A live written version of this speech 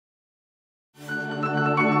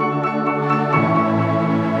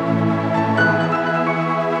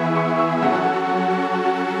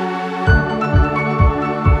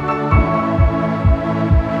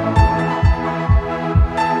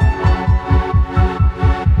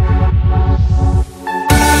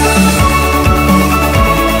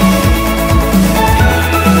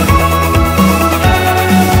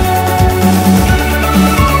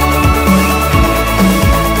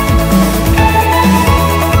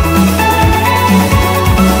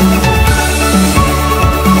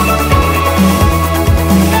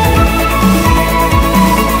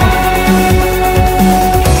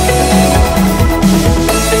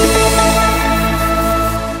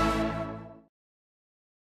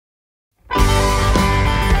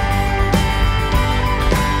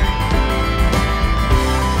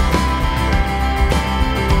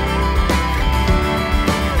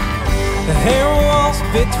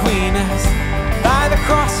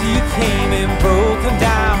you came and broke them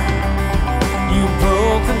down. You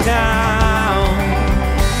broke them down.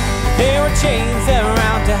 There were chains that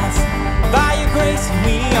around us. By your grace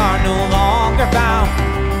we are no longer bound.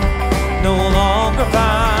 No longer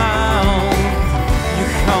bound. You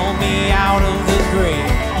called me out of the grave.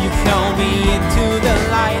 You called me into the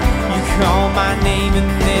light. You called my name and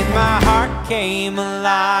then my heart came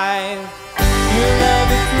alive. Your love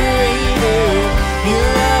is greater. Your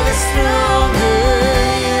love is stronger.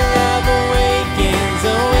 Your love awakens,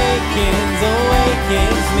 awakens,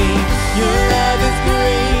 awakens me. Your love is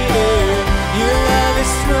greater. Your love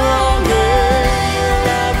is stronger. Your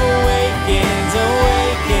love awakens,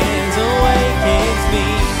 awakens, awakens me.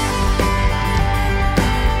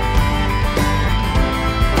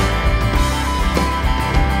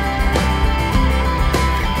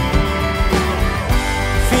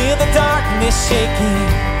 Feel the darkness shaking.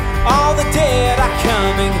 All the dead are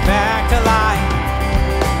coming back to life.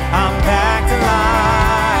 I'm back to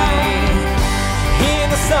life. Hear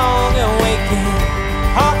the song awaken.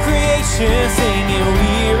 All creation singing,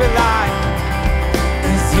 we're alive.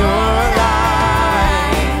 'Cause you're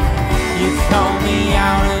alive. You call me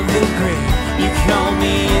out of the grave. You call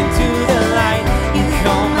me into the light. You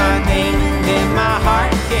call my name and then my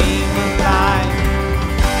heart came alive.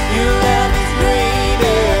 Your love is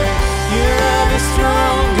greater. Your love is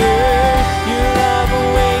stronger. Your love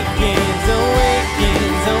awakens,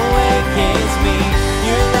 awakens, awakens me.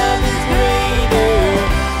 Your love is greater.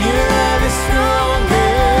 Your love is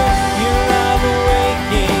stronger. Your love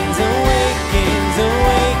awakens, awakens,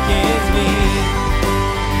 awakens me.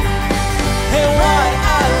 And what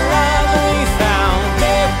a love we found.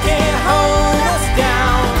 Death can't hold us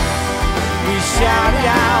down. We shout it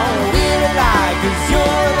out, we're alive 'cause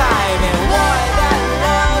you're alive. And what a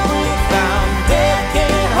love we found. Death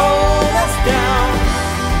can't hold us down.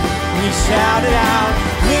 We shout it out,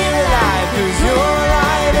 we're alive 'cause you're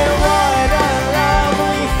alive. And what a love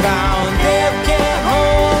we found. Death can't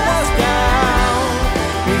hold us down.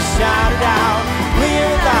 We shout it out,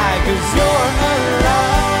 we're alive 'cause you're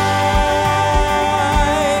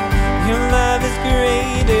alive. Your love is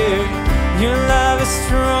greater. Your love is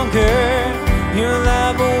stronger. Your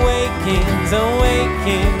love awakens,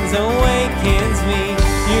 awakens, awakens me.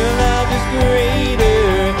 Your love is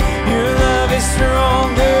greater. Your love is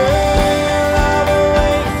stronger. Your love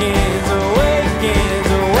awakens, awakens,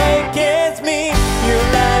 awakens me. Your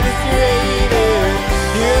love is greater.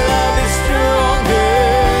 Your love is stronger.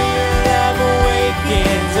 Your love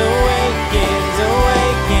awakens, awakens,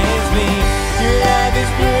 awakens me. Your love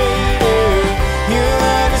is greater. Your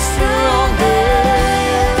love is stronger.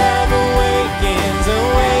 Your love awakens,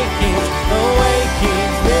 awakens,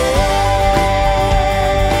 awakens me.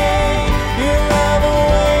 Your love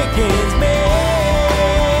awakens me.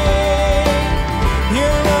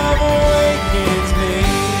 Your love awakens me.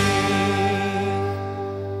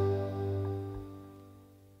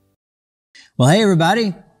 Well, hey,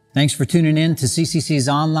 everybody. Thanks for tuning in to CCC's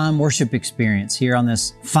online worship experience here on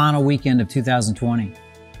this final weekend of 2020.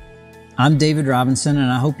 I'm David Robinson,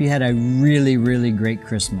 and I hope you had a really, really great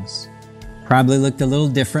Christmas. Probably looked a little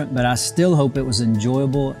different, but I still hope it was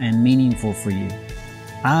enjoyable and meaningful for you.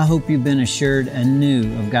 I hope you've been assured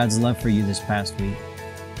anew of God's love for you this past week.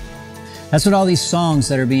 That's what all these songs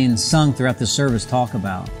that are being sung throughout the service talk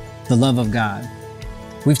about, the love of God.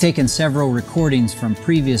 We've taken several recordings from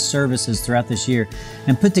previous services throughout this year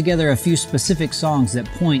and put together a few specific songs that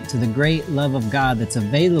point to the great love of God that's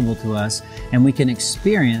available to us and we can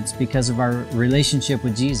experience because of our relationship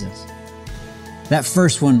with Jesus. That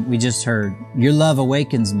first one we just heard, Your Love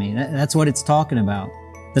Awakens Me, that's what it's talking about.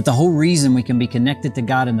 That the whole reason we can be connected to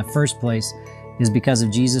God in the first place is because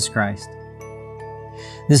of Jesus Christ.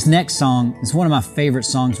 This next song is one of my favorite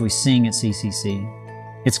songs we sing at CCC.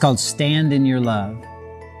 It's called Stand in Your Love.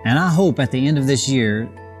 And I hope at the end of this year,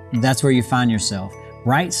 that's where you find yourself,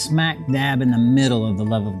 right smack dab in the middle of the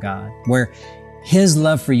love of God, where His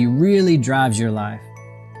love for you really drives your life.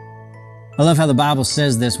 I love how the Bible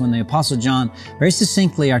says this when the Apostle John very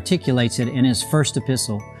succinctly articulates it in his first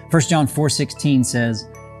epistle. 1 John 4:16 says,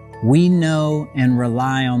 "We know and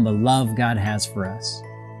rely on the love God has for us."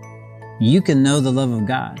 You can know the love of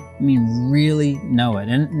God. I mean, really know it.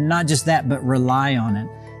 And not just that, but rely on it,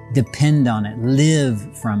 depend on it,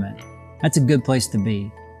 live from it. That's a good place to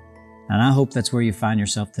be. And I hope that's where you find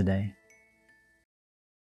yourself today.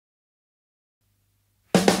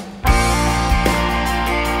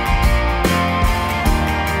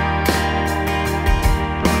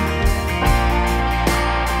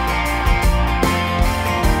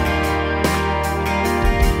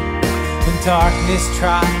 Darkness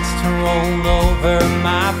tries to roll over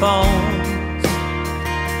my bones.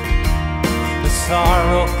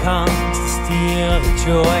 sorrow comes to steal the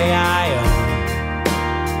joy I own,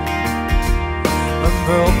 when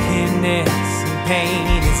brokenness and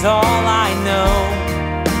pain is all I know,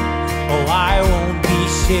 oh, I won't be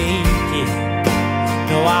shaken.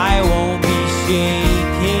 No, I won't be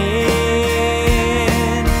shaken.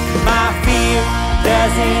 My fear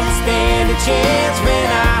doesn't stand a chance when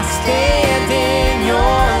I stand in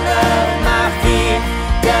your love. My fear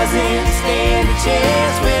doesn't stand a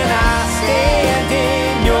chance when I stand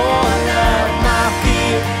in your love. My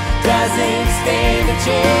fear doesn't stand a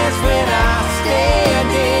chance when I stand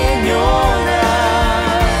in your love.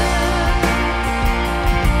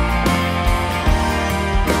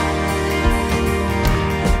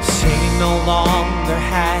 Shame no longer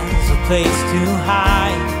has a place to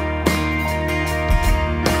hide.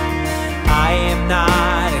 I am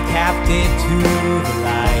not a captive to the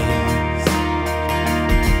lies.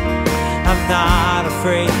 I'm not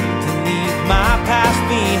afraid to leave my past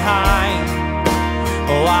behind.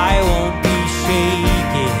 Oh, I won't be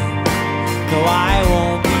shaken. No, I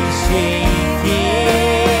won't be shaken.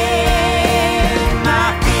 My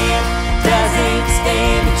fear doesn't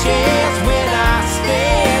stand a chance when I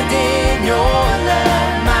stand in your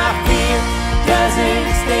love. My fear doesn't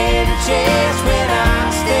stand a chance when I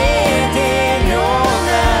stand in your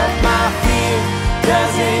love. My fear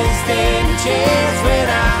doesn't stand a chance when I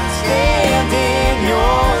stand in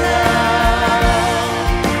your love.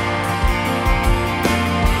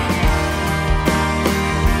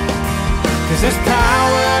 'Cause there's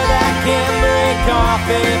power that can break off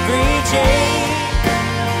every chain.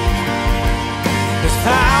 There's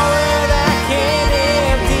power that can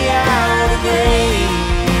empty out a grave.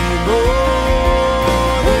 Oh,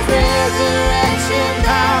 there's resurrection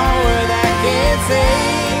power that can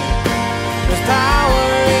save. There's power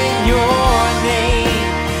in your name.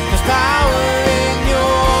 There's power in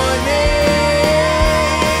your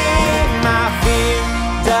name. My fear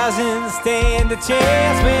doesn't stand a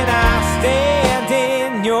chance when I stand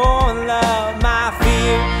in your love. My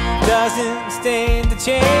fear doesn't stand a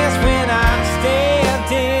chance when I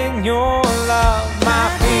stand in your love. My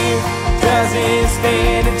fear doesn't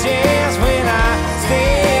stand a chance when I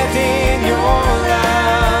stand in your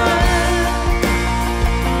love.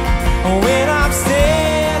 When I'm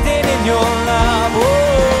standing in your love,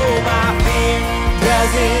 oh, my fear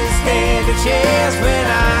doesn't stand a chance when I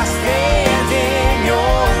stand in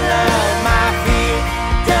your love. My fear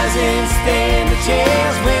doesn't stand a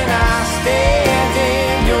chance when I stand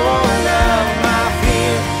in your love. My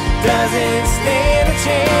fear doesn't stand a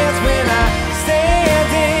chance when I stand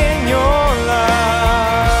in your love.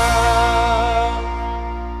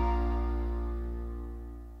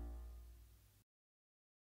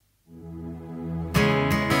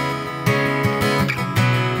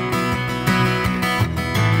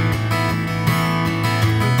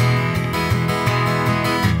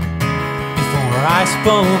 Before I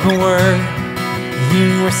spoke a word, you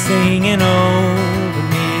were singing over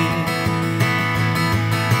me.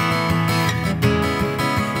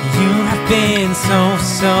 You have been so,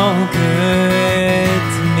 so good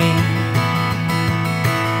to me.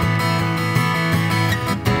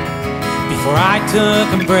 Before I took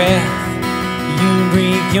a breath, you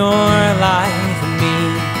breathed your life in me.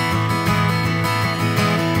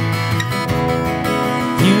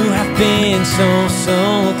 You have been so, so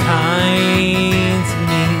kind to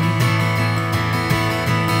me.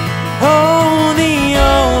 Oh, the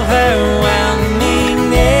overwhelming,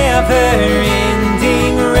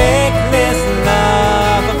 never-ending, reckless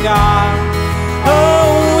love of God.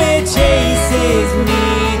 Oh, it chases me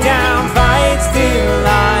down, fights till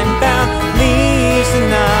I'm bound, leaves the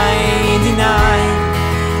 99.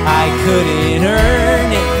 I couldn't earn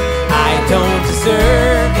it, I don't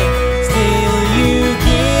deserve it, still you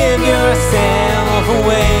give yourself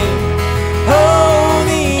away. Oh,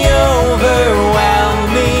 the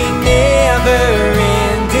overwhelming,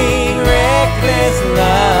 never-ending, reckless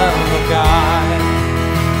love of God.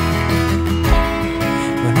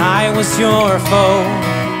 When I was your foe,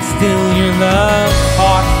 still your love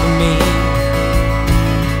fought for me.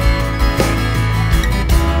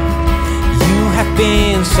 You have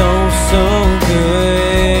been so, so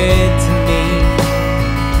good to me.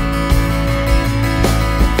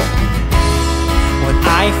 When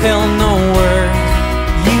I felt no worth,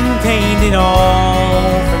 you paid it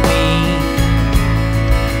all for me.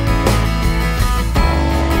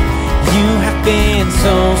 You have been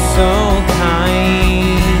so, so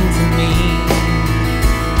kind to me.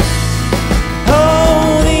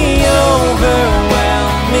 Oh, the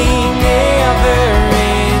overwhelming,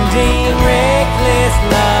 never-ending, reckless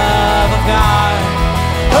love of God.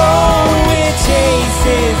 Oh, it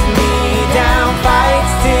chases me down.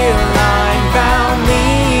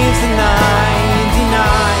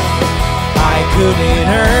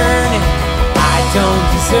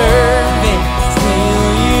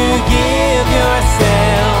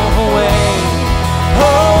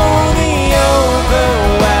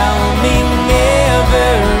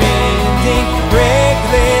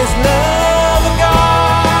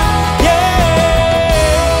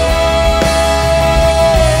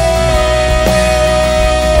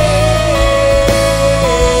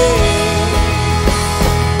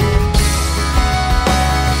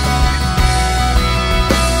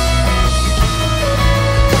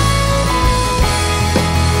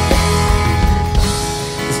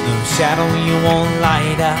 you won't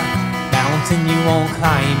light up, mountain you won't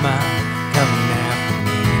climb up, coming after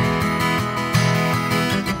me.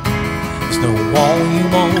 There's no wall you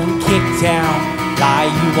won't kick down, lie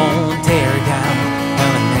you won't tear down,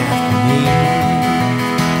 coming after me.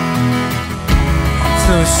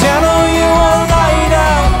 So shadow you won't light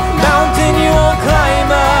up, mountain you won't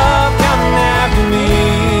climb up, coming after me.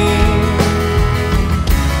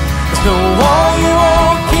 There's no wall you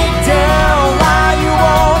won't kick down, lie you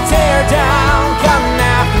won't tear down, coming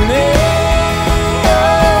after me.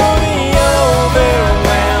 Oh, the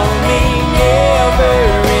overwhelming,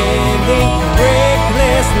 never-ending,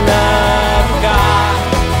 reckless love of God.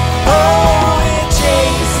 Oh, it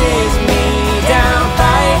chases me down,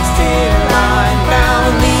 fights till I'm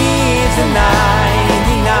bound, leaves a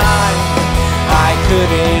 99. I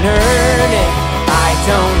couldn't earn it, I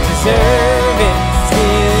don't deserve it,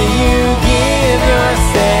 still you give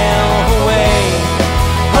yourself away.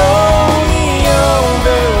 Oh, the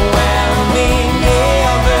overwhelming,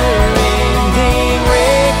 never-ending,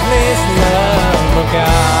 reckless love of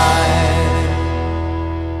God.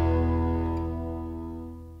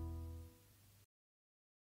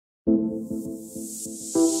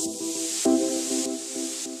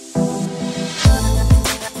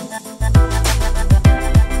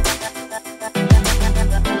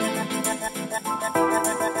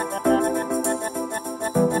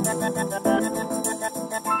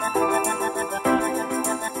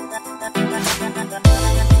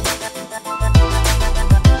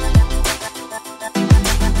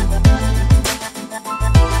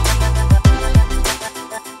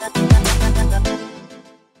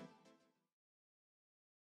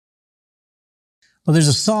 Well, there's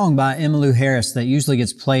a song by Emmylou Harris that usually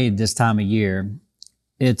gets played this time of year.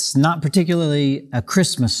 It's not particularly a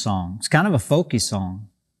Christmas song. It's kind of a folky song.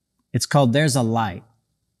 It's called There's a Light.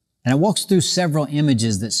 And it walks through several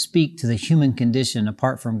images that speak to the human condition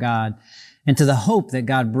apart from God and to the hope that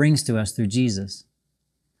God brings to us through Jesus.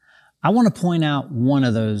 I want to point out one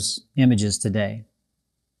of those images today.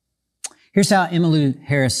 Here's how Emmylou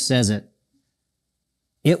Harris says it.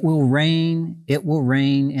 It will rain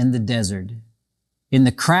in the desert. In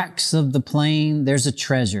the cracks of the plain, there's a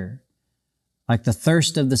treasure. Like the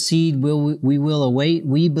thirst of the seed we will await.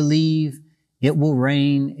 We believe it will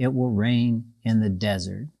rain in the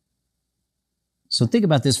desert. So think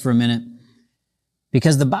about this for a minute,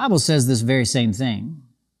 because the Bible says this very same thing.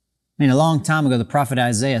 I mean, a long time ago, the prophet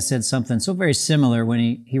Isaiah said something so very similar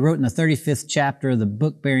when he wrote in the 35th chapter of the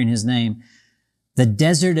book bearing his name, the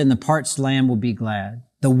desert and the parched land will be glad.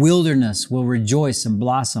 The wilderness will rejoice and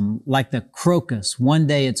blossom like the crocus. One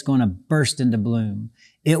day it's going to burst into bloom.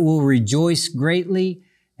 It will rejoice greatly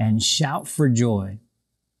and shout for joy.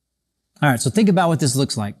 All right, so think about what this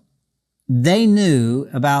looks like. They knew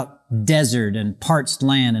about desert and parched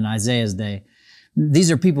land in Isaiah's day.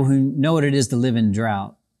 These are people who know what it is to live in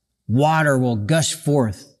drought. Water will gush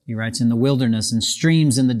forth, he writes, in the wilderness and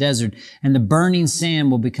streams in the desert, and the burning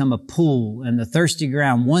sand will become a pool, and the thirsty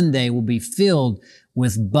ground one day will be filled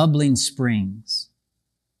with bubbling springs.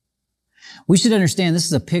 We should understand this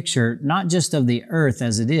is a picture not just of the earth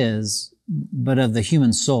as it is, but of the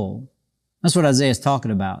human soul. That's what Isaiah is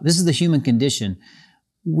talking about. This is the human condition.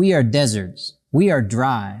 We are deserts. We are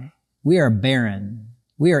dry. We are barren.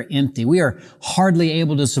 We are empty. We are hardly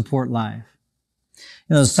able to support life.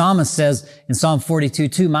 You know, the psalmist says in Psalm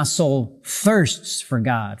 42:2, my soul thirsts for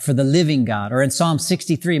God, for the living God. Or in Psalm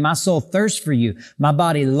 63, my soul thirsts for you. My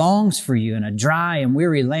body longs for you in a dry and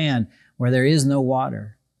weary land where there is no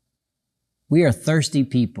water. We are thirsty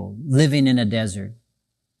people living in a desert.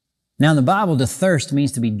 Now in the Bible, to thirst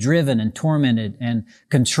means to be driven and tormented and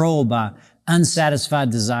controlled by unsatisfied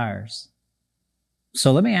desires.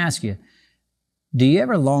 So let me ask you, do you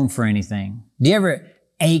ever long for anything? Do you ever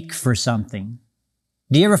ache for something?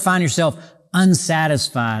 Do you ever find yourself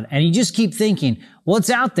unsatisfied and you just keep thinking, well, it's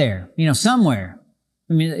out there, somewhere.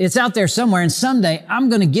 I mean, it's out there somewhere and someday I'm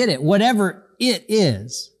going to get it, whatever it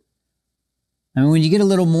is. I mean, when you get a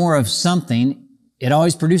little more of something, it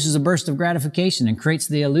always produces a burst of gratification and creates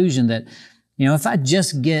the illusion that, if I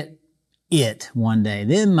just get it one day,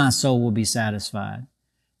 then my soul will be satisfied.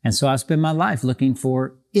 And so I spend my life looking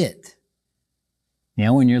for it.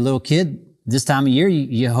 When you're a little kid, this time of year,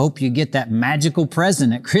 you hope you get that magical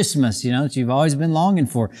present at Christmas, that you've always been longing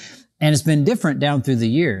for. And it's been different down through the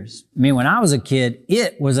years. I mean, when I was a kid,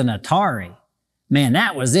 it was an Atari. Man,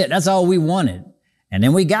 that was it. That's all we wanted. And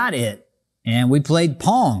then we got it. And we played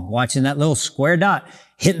Pong, watching that little square dot,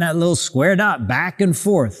 hitting that little square dot back and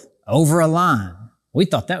forth over a line. We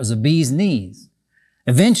thought that was a bee's knees.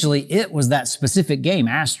 Eventually, it was that specific game,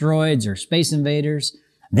 Asteroids or Space Invaders.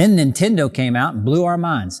 Then Nintendo came out and blew our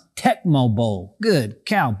minds. Tecmo Bowl. Good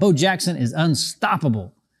cow. Bo Jackson is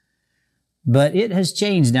unstoppable. But it has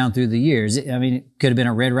changed down through the years. It could have been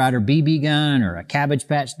a Red Ryder BB gun or a Cabbage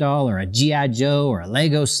Patch doll or a G.I. Joe or a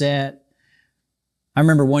Lego set. I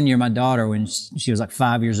remember one year my daughter, when she was like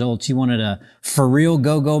 5 years old, she wanted a For Real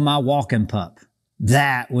Go-Go My Walking Pup.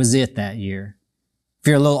 That was it that year. If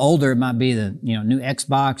you're a little older, it might be the, new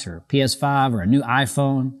Xbox or PS5 or a new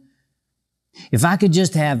iPhone. If I could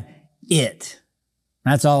just have it,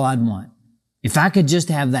 that's all I'd want. If I could just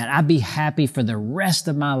have that, I'd be happy for the rest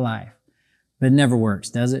of my life. But it never works,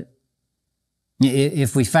 does it?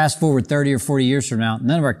 If we fast forward 30 or 40 years from now,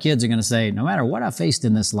 none of our kids are going to say, no matter what I faced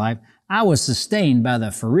in this life, I was sustained by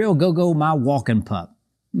the For Real Go-Go My Walking Pup.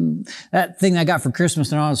 That thing I got for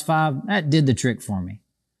Christmas when I was 5, that did the trick for me.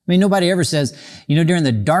 Nobody ever says, during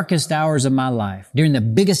the darkest hours of my life, during the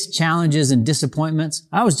biggest challenges and disappointments,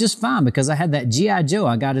 I was just fine because I had that G.I. Joe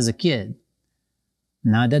I got as a kid.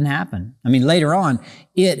 No, it doesn't happen. Later on,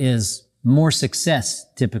 it is more success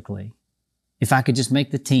typically. If I could just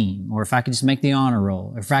make the team, or if I could just make the honor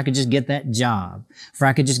roll, or if I could just get that job, if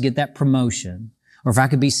I could just get that promotion, or if I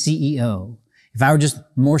could be CEO, if I were just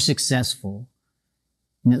more successful.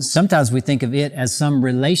 Sometimes we think of it as some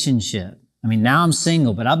relationship. Now I'm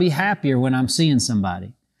single, but I'll be happier when I'm seeing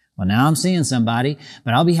somebody. Well, now I'm seeing somebody,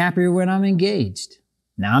 but I'll be happier when I'm engaged.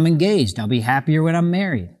 Now I'm engaged. I'll be happier when I'm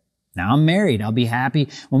married. Now I'm married. I'll be happy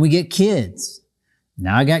when we get kids.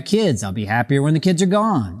 Now I got kids. I'll be happier when the kids are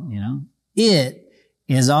gone, It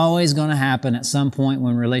is always going to happen at some point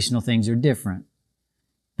when relational things are different,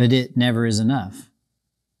 but it never is enough.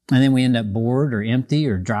 And then we end up bored or empty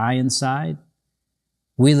or dry inside.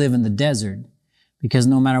 We live in the desert because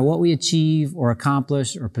no matter what we achieve or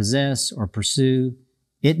accomplish or possess or pursue,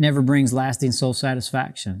 it never brings lasting soul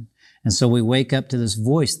satisfaction. And so we wake up to this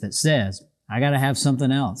voice that says, I got to have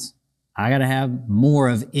something else. I got to have more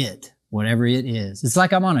of it, whatever it is. It's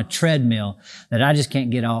like I'm on a treadmill that I just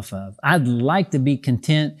can't get off of. I'd like to be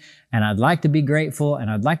content, and I'd like to be grateful,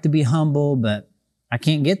 and I'd like to be humble, but I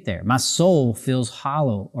can't get there. My soul feels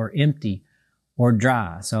hollow or empty or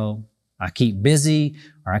dry. So I keep busy,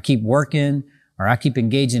 or I keep working, or I keep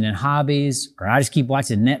engaging in hobbies, or I just keep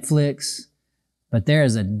watching Netflix. But there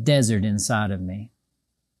is a desert inside of me.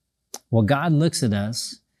 Well, God looks at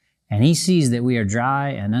us, and He sees that we are dry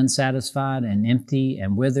and unsatisfied and empty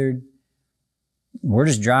and withered. We're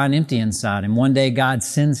just dry and empty inside. And one day God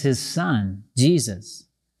sends His Son, Jesus.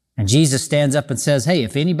 And Jesus stands up and says, hey,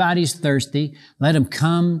 if anybody's thirsty, let him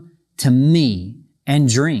come to me and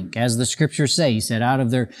drink. As the scriptures say, He said, out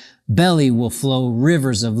of their belly will flow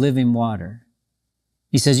rivers of living water.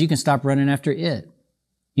 He says, you can stop running after it.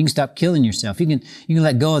 You can stop killing yourself. You can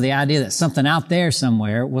let go of the idea that something out there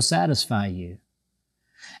somewhere will satisfy you.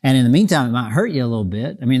 And in the meantime, it might hurt you a little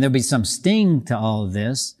bit. There'll be some sting to all of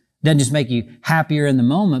this. It doesn't just make you happier in the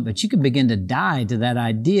moment, but you can begin to die to that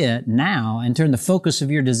idea now and turn the focus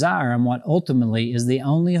of your desire on what ultimately is the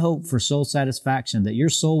only hope for soul satisfaction that your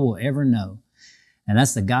soul will ever know. And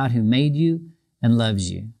that's the God who made you and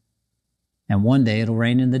loves you. And one day it'll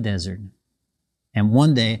rain in the desert. And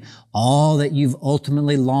one day, all that you've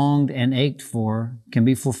ultimately longed and ached for can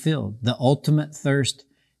be fulfilled. The ultimate thirst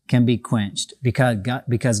can be quenched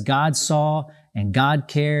because God saw and God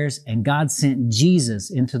cares and God sent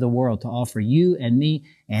Jesus into the world to offer you and me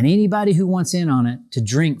and anybody who wants in on it to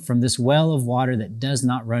drink from this well of water that does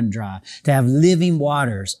not run dry, to have living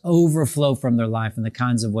waters overflow from their life in the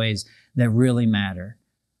kinds of ways that really matter.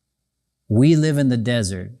 We live in the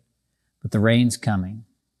desert, but the rain's coming.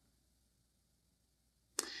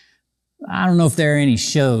 I don't know if there are any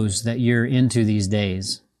shows that you're into these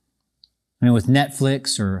days. With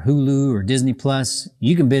Netflix or Hulu or Disney Plus,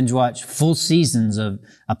 you can binge watch full seasons of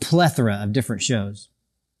a plethora of different shows.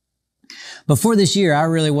 Before this year, I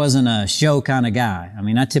really wasn't a show kind of guy.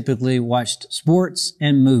 I typically watched sports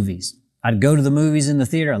and movies. I'd go to the movies in the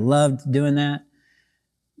theater. I loved doing that.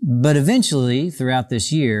 But eventually, throughout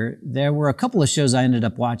this year, there were a couple of shows I ended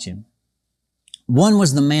up watching. One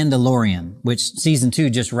was The Mandalorian, which season 2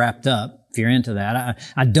 just wrapped up. If you're into that,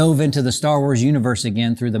 I dove into the Star Wars universe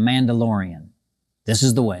again through The Mandalorian. This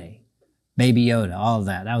is the way. Baby Yoda, all of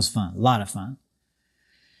that. That was fun. A lot of fun.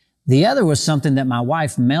 The other was something that my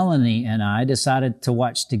wife, Melanie, and I decided to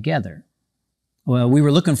watch together. Well, we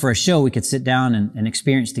were looking for a show we could sit down and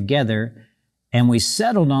experience together, and we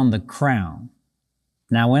settled on The Crown.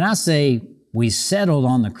 Now, when I say we settled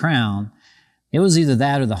on The Crown, it was either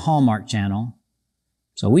that or the Hallmark Channel.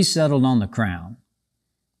 So we settled on The Crown.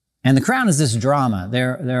 And The Crown is this drama.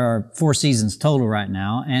 There are 4 seasons total right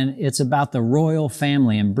now, and it's about the royal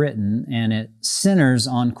family in Britain, and it centers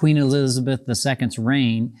on Queen Elizabeth II's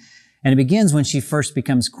reign, and it begins when she first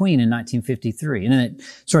becomes queen in 1953, and then it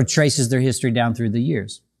sort of traces their history down through the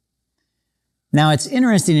years. Now, it's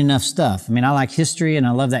interesting enough stuff. I mean, I like history, and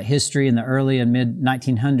I love that history in the early and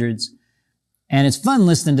mid-1900s, and it's fun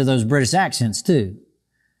listening to those British accents, too.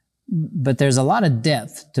 But there's a lot of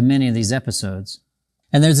depth to many of these episodes.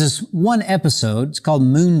 And there's this one episode, it's called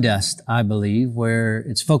Moondust, I believe, where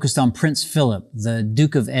it's focused on Prince Philip, the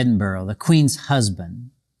Duke of Edinburgh, the Queen's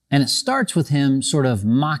husband. And it starts with him sort of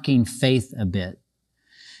mocking faith a bit.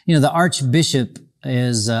 You know, the Archbishop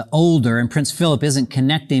is older, and Prince Philip isn't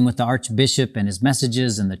connecting with the Archbishop and his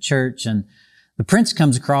messages and the church. And the Prince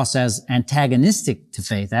comes across as antagonistic to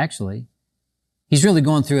faith, actually. He's really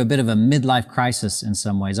going through a bit of a midlife crisis in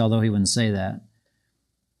some ways, although he wouldn't say that.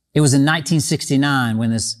 It was in 1969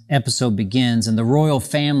 when this episode begins, and the royal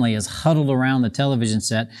family is huddled around the television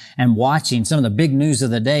set and watching some of the big news of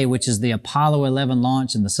the day, which is the Apollo 11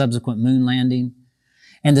 launch and the subsequent moon landing.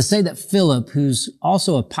 And to say that Philip, who's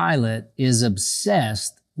also a pilot, is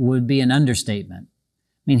obsessed would be an understatement.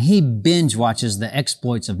 I mean, he binge watches the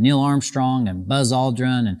exploits of Neil Armstrong and Buzz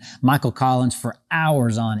Aldrin and Michael Collins for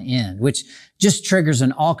hours on end, which just triggers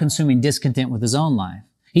an all-consuming discontent with his own life.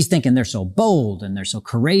 He's thinking they're so bold and they're so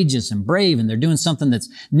courageous and brave and they're doing something that's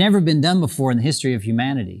never been done before in the history of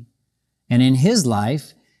humanity. And in his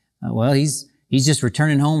life, he's just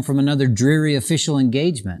returning home from another dreary official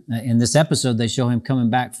engagement. In this episode, they show him coming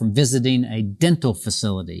back from visiting a dental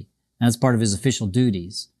facility. That's part of his official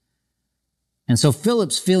duties. And so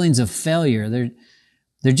Philip's feelings of failure,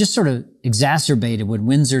 they're just sort of exacerbated when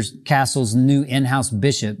Windsor Castle's new in-house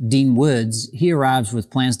bishop, Dean Woods, he arrives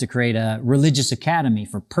with plans to create a religious academy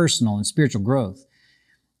for personal and spiritual growth.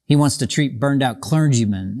 He wants to treat burned out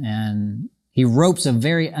clergymen, and he ropes a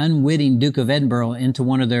very unwitting Duke of Edinburgh into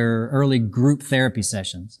one of their early group therapy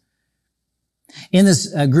sessions. In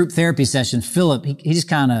this group therapy session, Philip, he just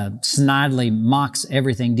kind of snidely mocks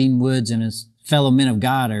everything Dean Woods and his fellow men of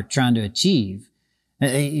God are trying to achieve.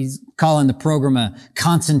 He's calling the program a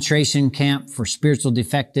concentration camp for spiritual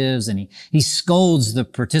defectives, and he scolds the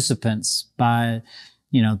participants by,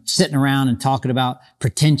 sitting around and talking about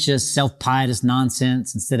pretentious, self-pietous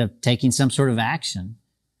nonsense instead of taking some sort of action.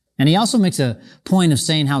 And he also makes a point of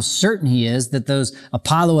saying how certain he is that those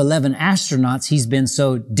Apollo 11 astronauts he's been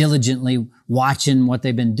so diligently watching what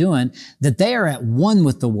they've been doing, that they are at one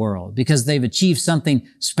with the world because they've achieved something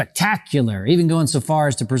spectacular, even going so far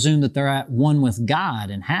as to presume that they're at one with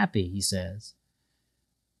God and happy, he says.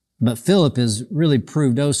 But Philip is really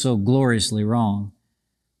proved oh so gloriously wrong.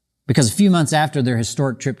 Because a few months after their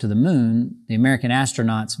historic trip to the moon, the American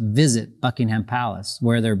astronauts visit Buckingham Palace,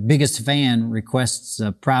 where their biggest fan requests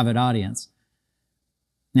a private audience.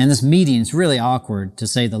 And this meeting is really awkward, to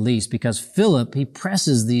say the least, because Philip, he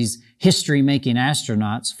presses these history-making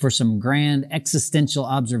astronauts for some grand existential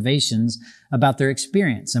observations about their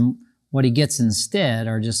experience. And what he gets instead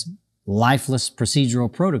are just lifeless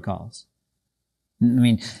procedural protocols. I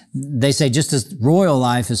mean, they say just as royal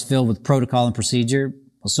life is filled with protocol and procedure,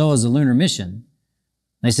 well, so is the lunar mission.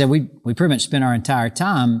 They said we pretty much spent our entire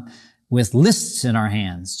time with lists in our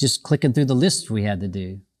hands, just clicking through the lists we had to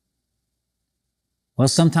do. Well,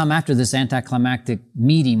 sometime after this anticlimactic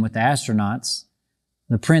meeting with the astronauts,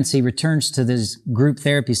 the prince, he returns to these group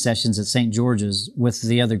therapy sessions at St. George's with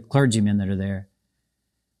the other clergymen that are there.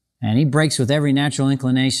 And he breaks with every natural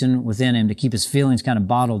inclination within him to keep his feelings kind of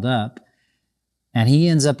bottled up. And he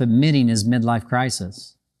ends up admitting his midlife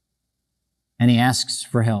crisis. And he asks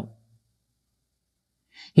for help.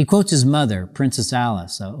 He quotes his mother, Princess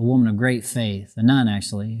Alice, a woman of great faith, a nun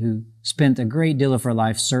actually, who spent a great deal of her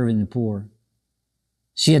life serving the poor.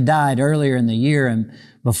 She had died earlier in the year, and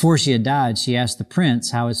before she had died, she asked the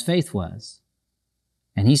prince how his faith was.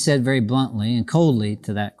 And he said very bluntly and coldly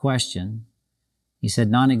to that question, he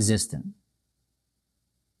said, non-existent.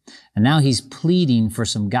 And now he's pleading for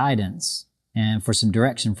some guidance and for some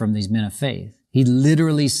direction from these men of faith. He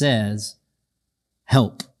literally says,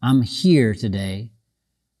 help. I'm here today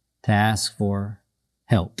to ask for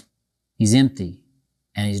help. He's empty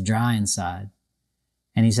and he's dry inside.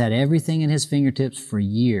 And he's had everything at his fingertips for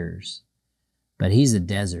years, but he's a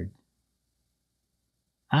desert.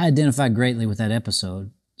 I identify greatly with that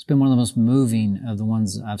episode. It's been one of the most moving of the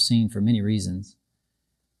ones I've seen for many reasons.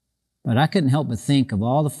 But I couldn't help but think of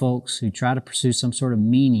all the folks who try to pursue some sort of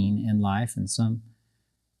meaning in life and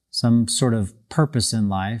some sort of purpose in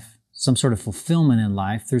life, some sort of fulfillment in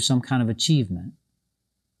life through some kind of achievement.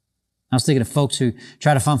 I was thinking of folks who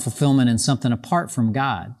try to find fulfillment in something apart from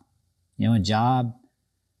God, a job,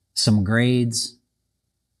 some grades,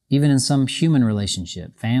 even in some human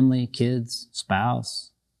relationship, family, kids,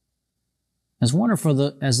 spouse. As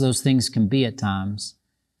wonderful as those things can be at times,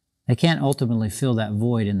 they can't ultimately fill that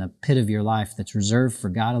void in the pit of your life that's reserved for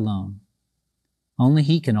God alone. Only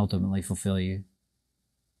He can ultimately fulfill you.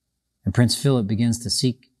 And Prince Philip begins to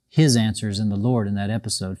seek his answers in the Lord in that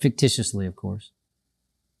episode, fictitiously, of course.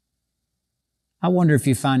 I wonder if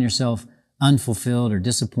you find yourself unfulfilled or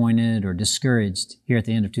disappointed or discouraged here at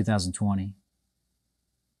the end of 2020.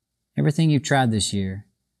 Everything you've tried this year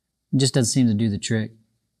just doesn't seem to do the trick.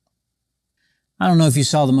 I don't know if you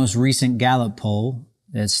saw the most recent Gallup poll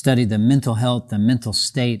that studied the mental health and mental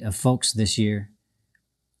state of folks this year.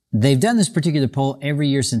 They've done this particular poll every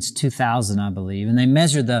year since 2000, I believe, and they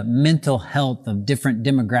measure the mental health of different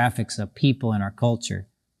demographics of people in our culture.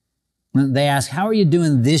 They ask, how are you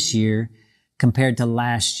doing this year compared to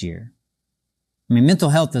last year? I mean, mental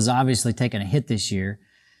health has obviously taken a hit this year,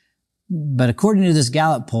 but according to this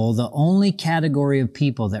Gallup poll, the only category of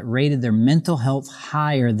people that rated their mental health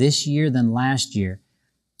higher this year than last year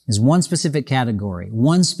is one specific category,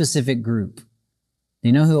 one specific group. Do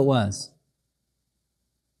you know who it was?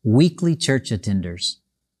 Weekly church attenders.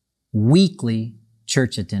 Weekly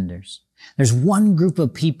church attenders. There's one group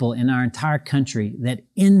of people in our entire country that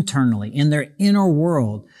internally, in their inner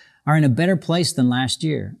world, are in a better place than last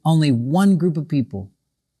year. Only one group of people.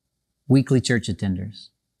 Weekly church attenders.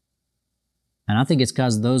 And I think it's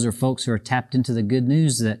because those are folks who are tapped into the good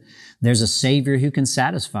news that there's a Savior who can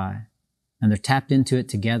satisfy, and they're tapped into it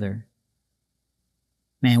together.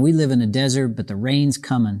 Man, we live in a desert, but the rain's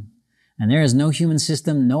coming. And there is no human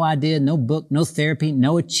system, no idea, no book, no therapy,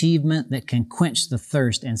 no achievement that can quench the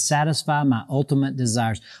thirst and satisfy my ultimate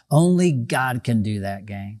desires. Only God can do that,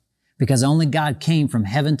 gang. Because only God came from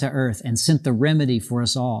heaven to earth and sent the remedy for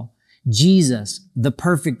us all. Jesus, the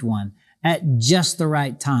perfect one, at just the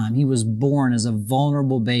right time. He was born as a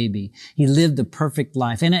vulnerable baby. He lived a perfect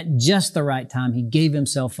life. And at just the right time, He gave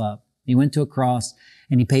Himself up. He went to a cross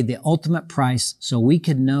and He paid the ultimate price so we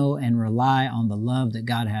could know and rely on the love that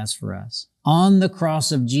God has for us. On the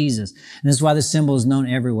cross of Jesus. And this is why this symbol is known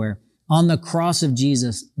everywhere. On the cross of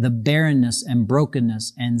Jesus, the barrenness and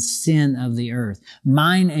brokenness and sin of the earth,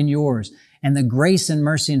 mine and yours, and the grace and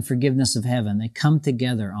mercy and forgiveness of heaven, they come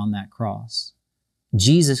together on that cross.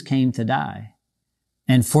 Jesus came to die.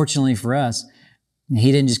 And fortunately for us,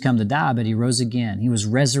 He didn't just come to die, but He rose again. He was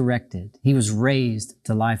resurrected. He was raised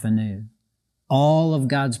to life anew. All of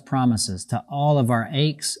God's promises to all of our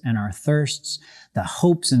aches and our thirsts, the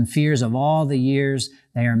hopes and fears of all the years,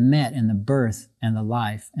 they are met in the birth and the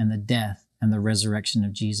life and the death and the resurrection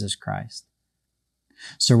of Jesus Christ.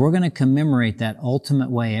 So we're going to commemorate that ultimate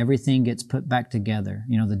way everything gets put back together.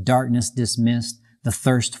 You know, the darkness dismissed, the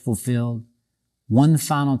thirst fulfilled. One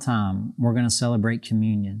final time, we're going to celebrate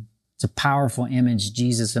communion. It's a powerful image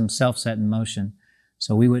Jesus Himself set in motion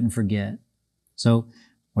so we wouldn't forget. So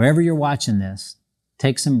wherever you're watching this,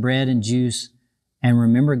 take some bread and juice and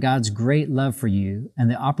remember God's great love for you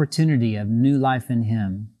and the opportunity of new life in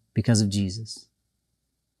Him because of Jesus.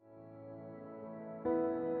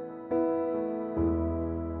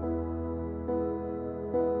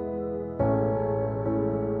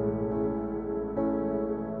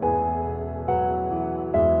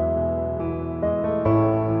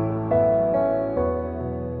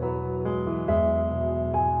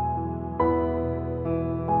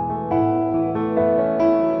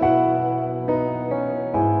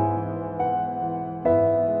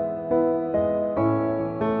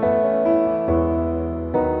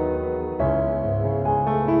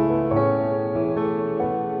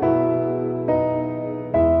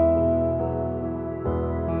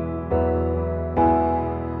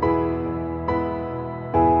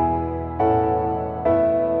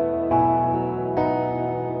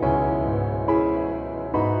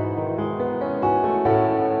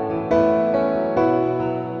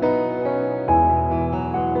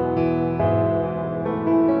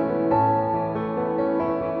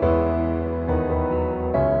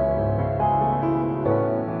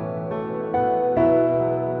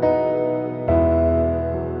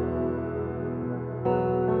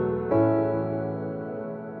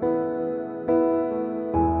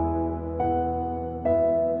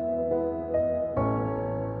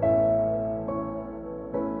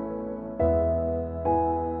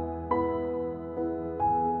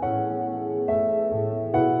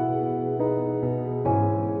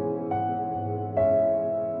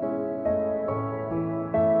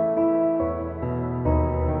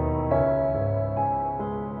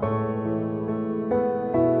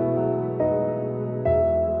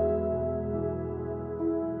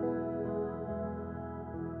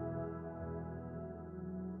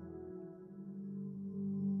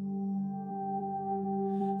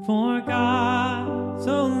 For God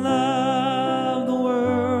so loved the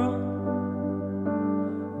world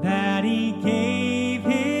that He gave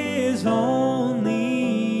His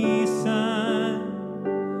only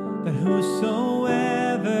Son, that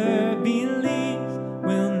whosoever believes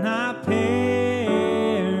will not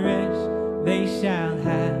perish, they shall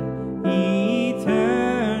have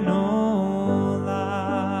eternal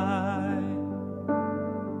life.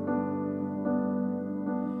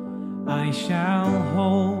 I shall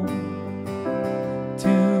hold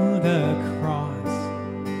to the cross,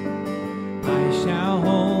 I shall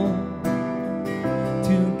hold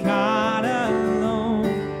to God alone,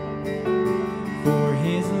 for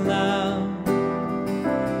His love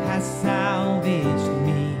has salvaged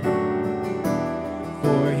me,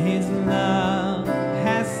 for His love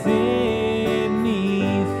has set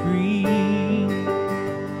me free.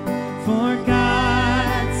 For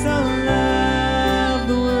God so loved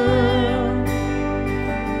the world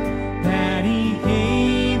that He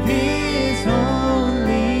gave His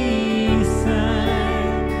only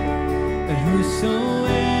Son, that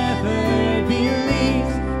whosoever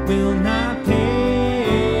believes will not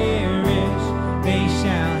perish, they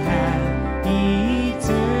shall have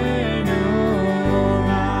eternal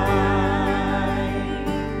life.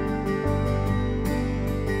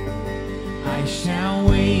 I shall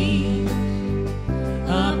wait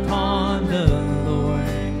upon the Lord,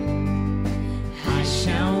 I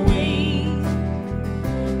shall wait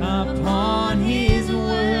upon His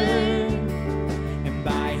word, and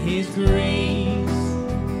by His grace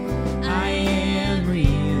I am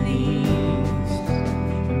released,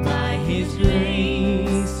 and by His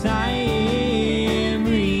grace I am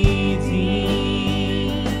redeemed.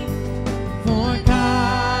 For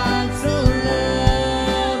God so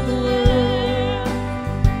loved the world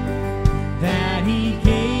that He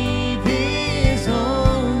gave His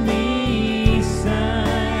only Son,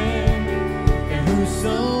 that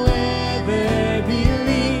whosoever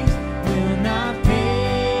believes will not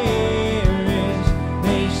perish,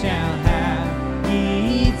 they shall have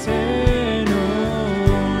eternal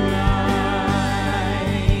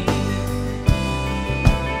life.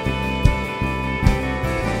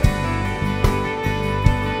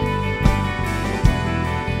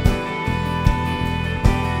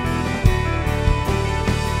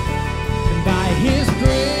 And by His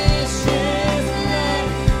precious blood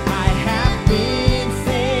I have been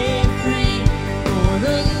set free, for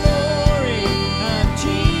the glory of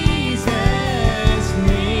Jesus'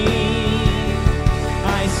 name. I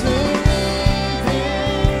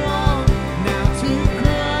surrender all now to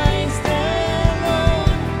Christ alone.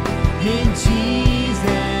 In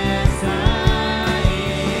Jesus I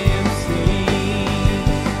am saved.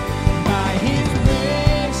 By His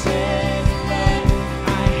precious blood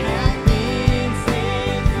I have been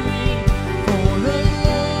set free, for the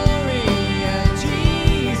glory of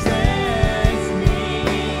Jesus'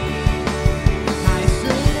 name. I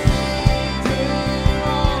surrender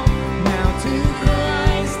all now to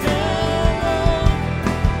Christ alone.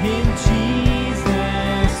 In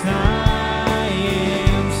Jesus I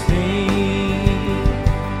am saved.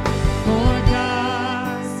 For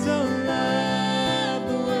God so loved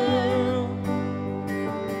the world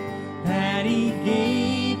that He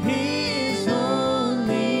gave His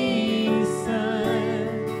only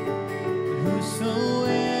Son, that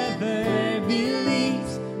whosoever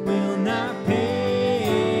believes will not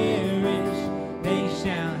perish, they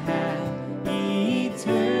shall have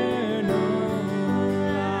eternal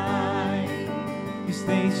life. Yes,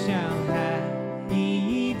 they shall have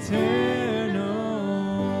eternal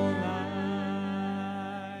life.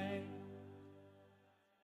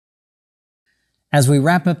 As we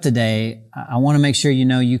wrap up today, I want to make sure you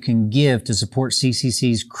know you can give to support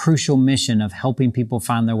CCC's crucial mission of helping people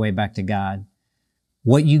find their way back to God.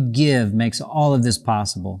 What you give makes all of this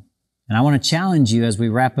possible. And I want to challenge you as we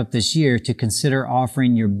wrap up this year to consider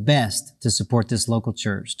offering your best to support this local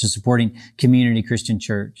church, to supporting Community Christian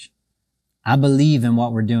Church. I believe in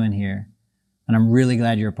what we're doing here, and I'm really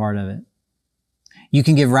glad you're a part of it. You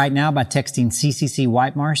can give right now by texting CCC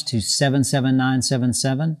White Marsh to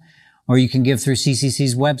 77977, or you can give through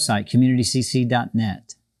CCC's website,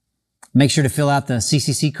 communitycc.net. Make sure to fill out the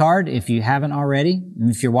CCC card if you haven't already. And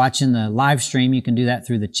if you're watching the live stream, you can do that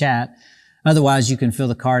through the chat. Otherwise, you can fill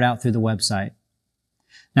the card out through the website.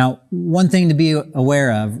 Now, one thing to be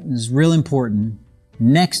aware of is real important.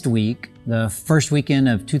 Next week, the first weekend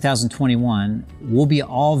of 2021, we'll be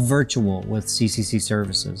all virtual with CCC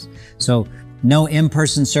services. So no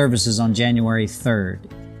in-person services on January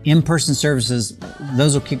 3rd. In-person services,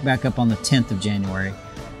 those will kick back up on the 10th of January,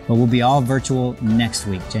 but we'll be all virtual next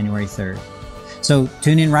week, January 3rd. So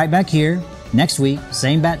tune in right back here next week,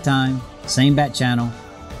 same bat time, same bat channel.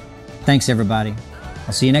 Thanks, everybody.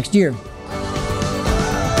 I'll see you next year.